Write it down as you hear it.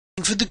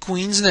for the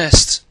queen's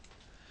nest.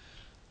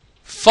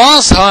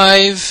 Fast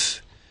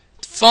hive,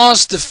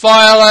 fast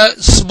defiler,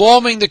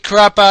 swarming the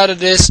crap out of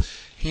this.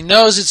 He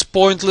knows it's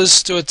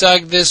pointless to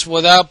attack this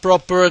without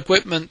proper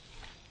equipment.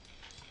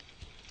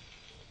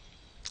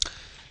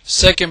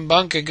 Second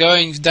bunker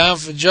going down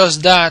for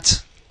just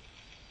that.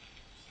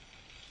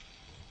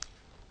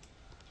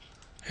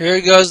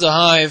 Here goes the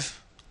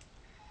hive.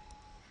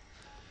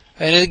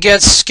 And it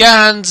gets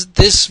scanned.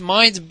 This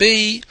might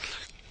be,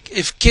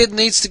 if Kid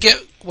needs to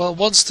get, well,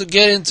 wants to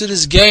get into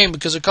this game,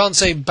 because I can't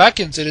say back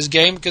into this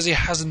game because he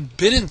hasn't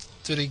been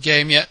into the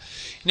game yet.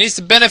 He needs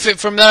to benefit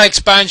from that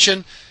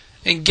expansion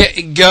and get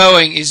it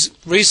going. He's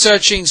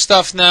researching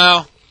stuff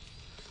now.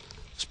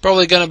 It's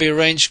probably going to be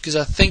ranged because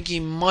I think he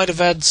might have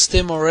had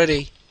stim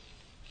already.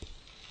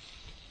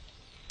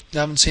 I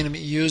haven't seen him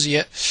use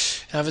yet.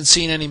 I haven't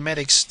seen any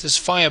medics. There's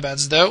fire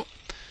bats though.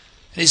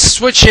 And he's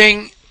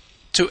switching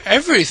to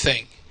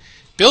everything.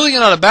 Building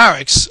another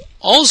barracks.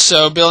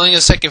 Also building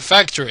a second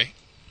factory.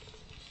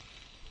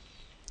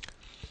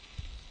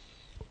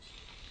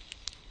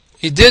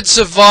 He did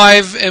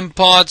survive in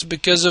part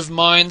because of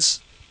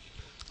mines.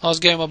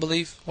 Last game I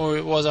believe. Or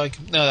it was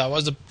like, no, that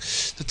was the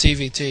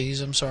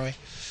TVTs, I'm sorry.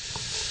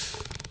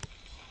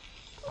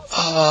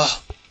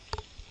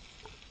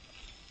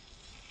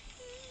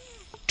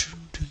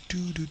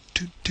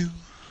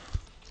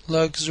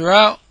 Lugs are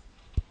out.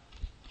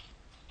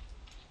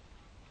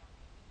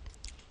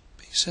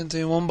 Being sent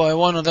in one by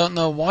one. I don't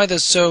know why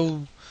there's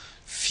so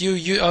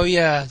few. Oh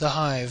yeah, the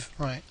hive.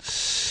 Right.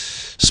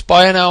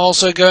 Spire now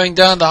also going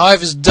down. The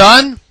hive is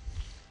done.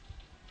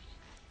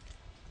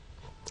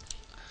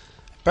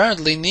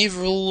 Apparently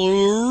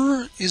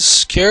Neevil is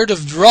scared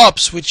of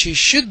drops, which he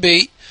should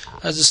be,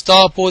 as the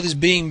starport is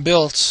being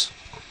built.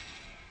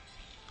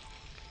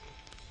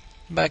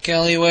 Back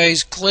alleyway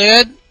is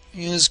cleared.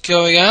 Units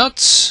going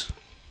out.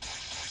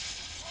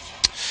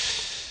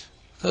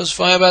 Those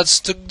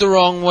firebats took the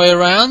wrong way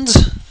around.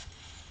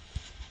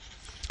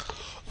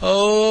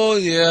 Oh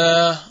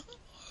yeah.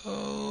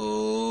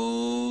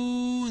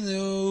 Oh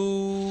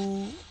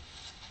no.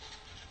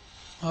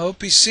 I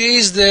hope he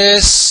sees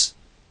this.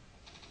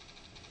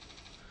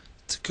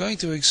 It's going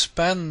to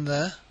expand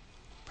there,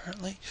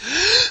 apparently.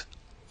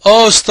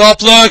 Oh,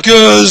 stop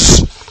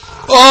lurkers!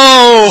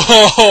 Oh!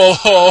 Ho, ho,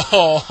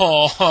 ho,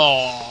 ho,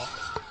 ho.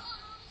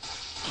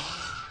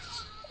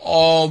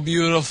 Oh,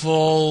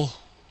 beautiful.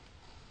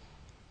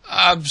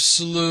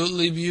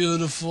 Absolutely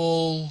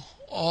beautiful.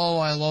 Oh,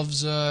 I love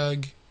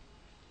Zerg.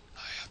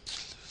 I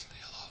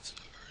absolutely love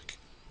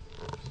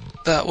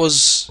Zerg. That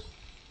was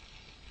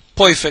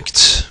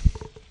perfect.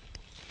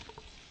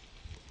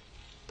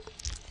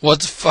 What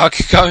the fuck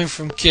coming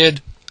from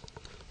Kid?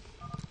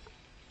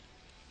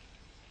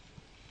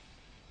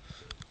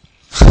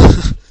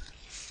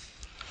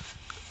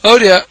 Oh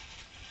dear.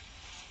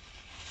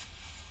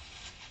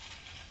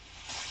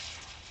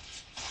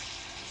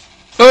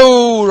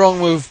 Oh, wrong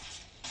move.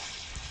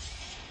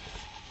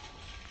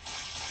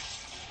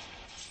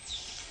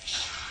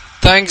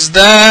 Thanks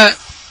there.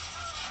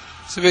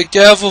 So be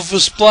careful for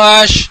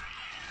splash.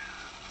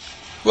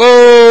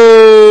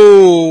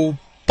 Whoa!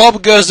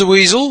 Pop goes the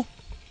weasel.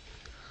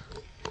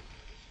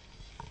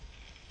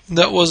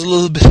 That was a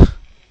little bit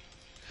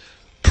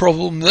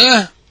problem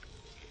there.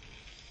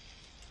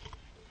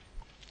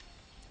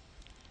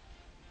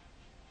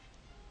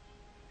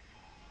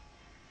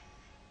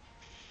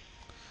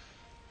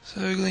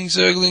 Zerglings,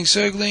 zerglings,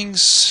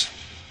 zerglings.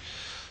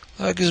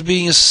 Like is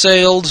being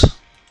assailed.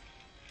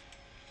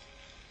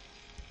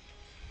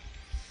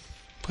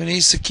 But he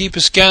needs to keep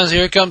his scans.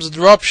 Here comes the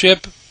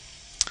dropship.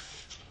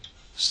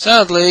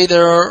 Sadly,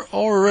 there are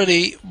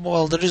already,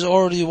 well, there is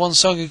already one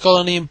sunken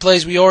colony in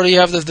place. We already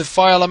have the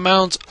defile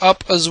amount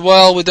up as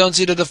well. We don't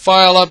see the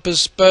defile up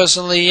as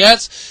personally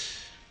yet.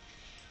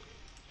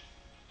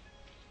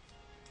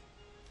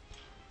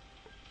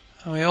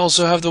 And we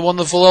also have the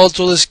wonderful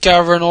Ultralisk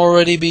Cavern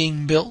already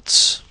being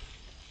built.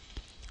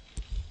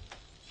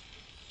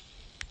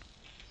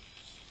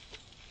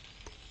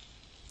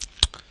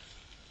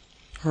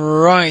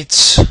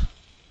 Right.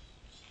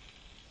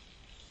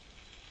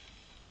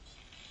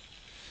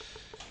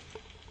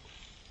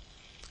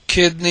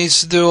 Kid needs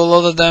to do a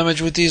lot of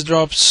damage with these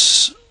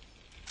drops.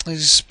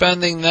 He's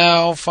spending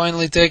now,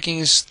 finally taking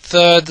his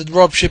third. The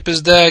dropship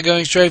is there,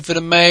 going straight for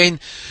the main.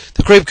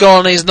 The creep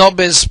colony has not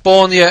been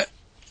spawned yet.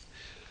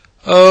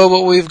 Oh,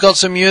 but we've got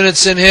some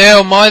units in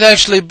here. Might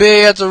actually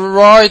be at the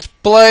right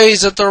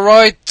place at the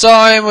right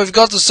time. We've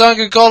got the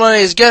sunken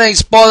colony. It's getting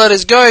spotted.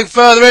 It's going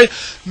further in.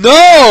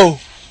 No!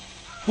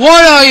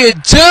 What are you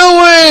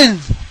doing?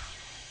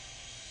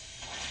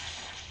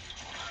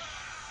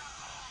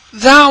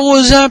 That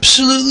was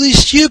absolutely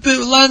stupid.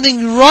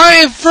 Landing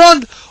right in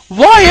front.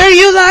 Why are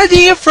you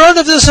landing in front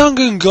of the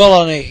sunken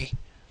colony?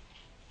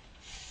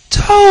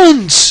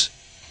 Don't!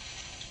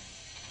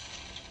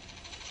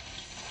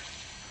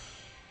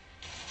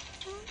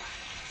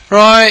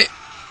 Right,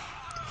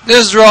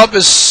 this drop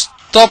is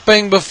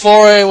stopping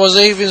before it was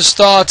even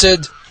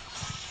started.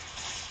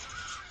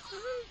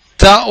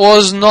 That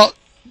was not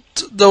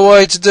the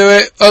way to do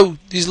it. Oh,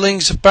 these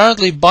links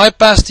apparently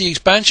bypassed the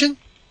expansion.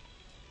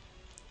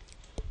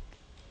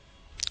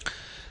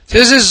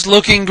 This is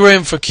looking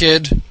grim for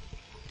Kid.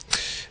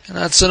 And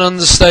that's an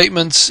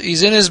understatement.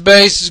 He's in his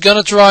base. He's going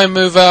to try and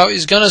move out.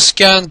 He's going to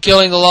scan,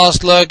 killing the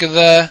last lurker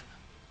there.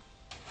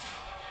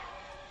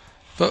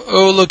 But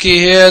oh, looky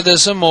here.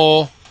 There's some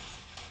more.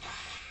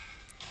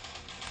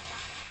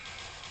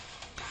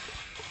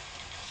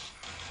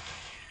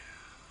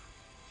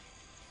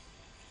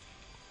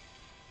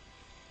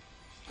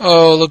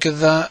 Oh, look at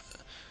that.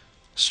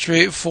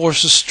 Street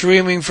forces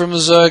streaming from the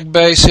Zerg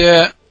base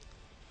here.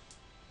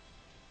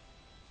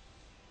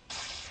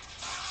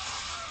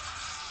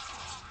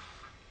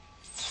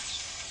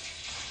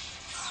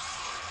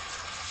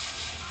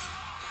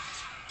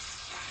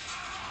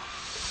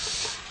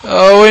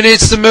 Oh, he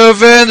needs to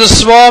move in. The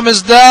swarm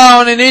is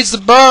down. He needs to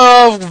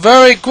burrow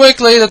very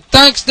quickly. The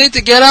tanks need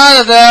to get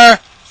out of there.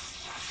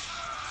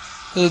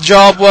 The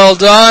job well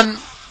done.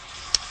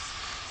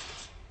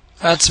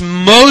 That's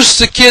most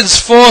of Kid's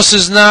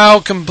forces now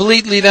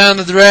completely down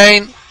the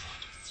drain.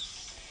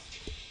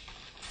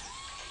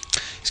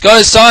 He's got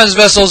his science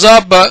vessels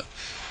up, but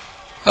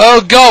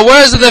oh god,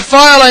 where's the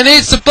defile? He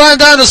needs to plant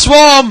down the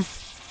swarm.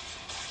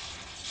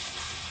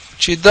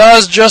 Which he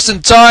does just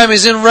in time.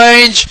 He's in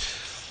range.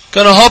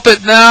 Gonna hop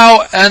it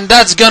now, and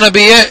that's gonna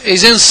be it.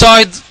 He's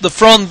inside the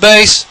front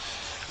base.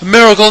 A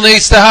miracle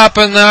needs to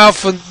happen now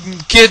for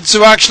Kid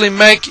to actually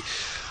make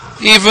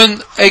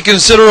even a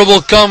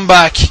considerable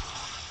comeback.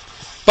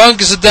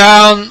 Bunkers are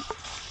down.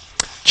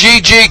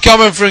 GG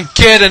coming from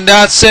Kid, and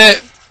that's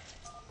it.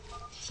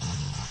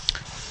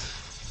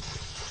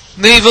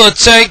 Neville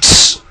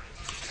takes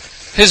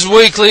his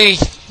weekly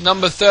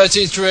number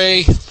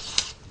 33.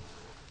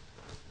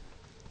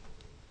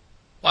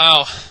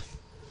 Wow.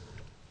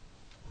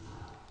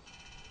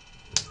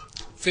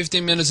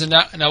 15 minutes in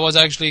that, and that was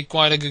actually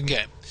quite a good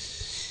game.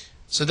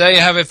 So there you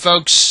have it,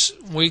 folks.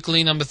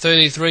 Weekly number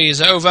 33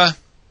 is over.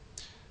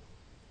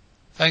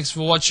 Thanks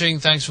for watching.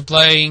 Thanks for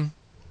playing.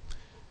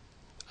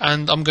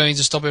 And I'm going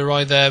to stop it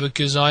right there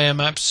because I am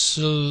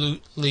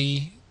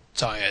absolutely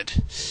tired.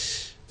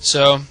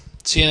 So,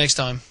 see you next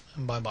time,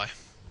 and bye-bye.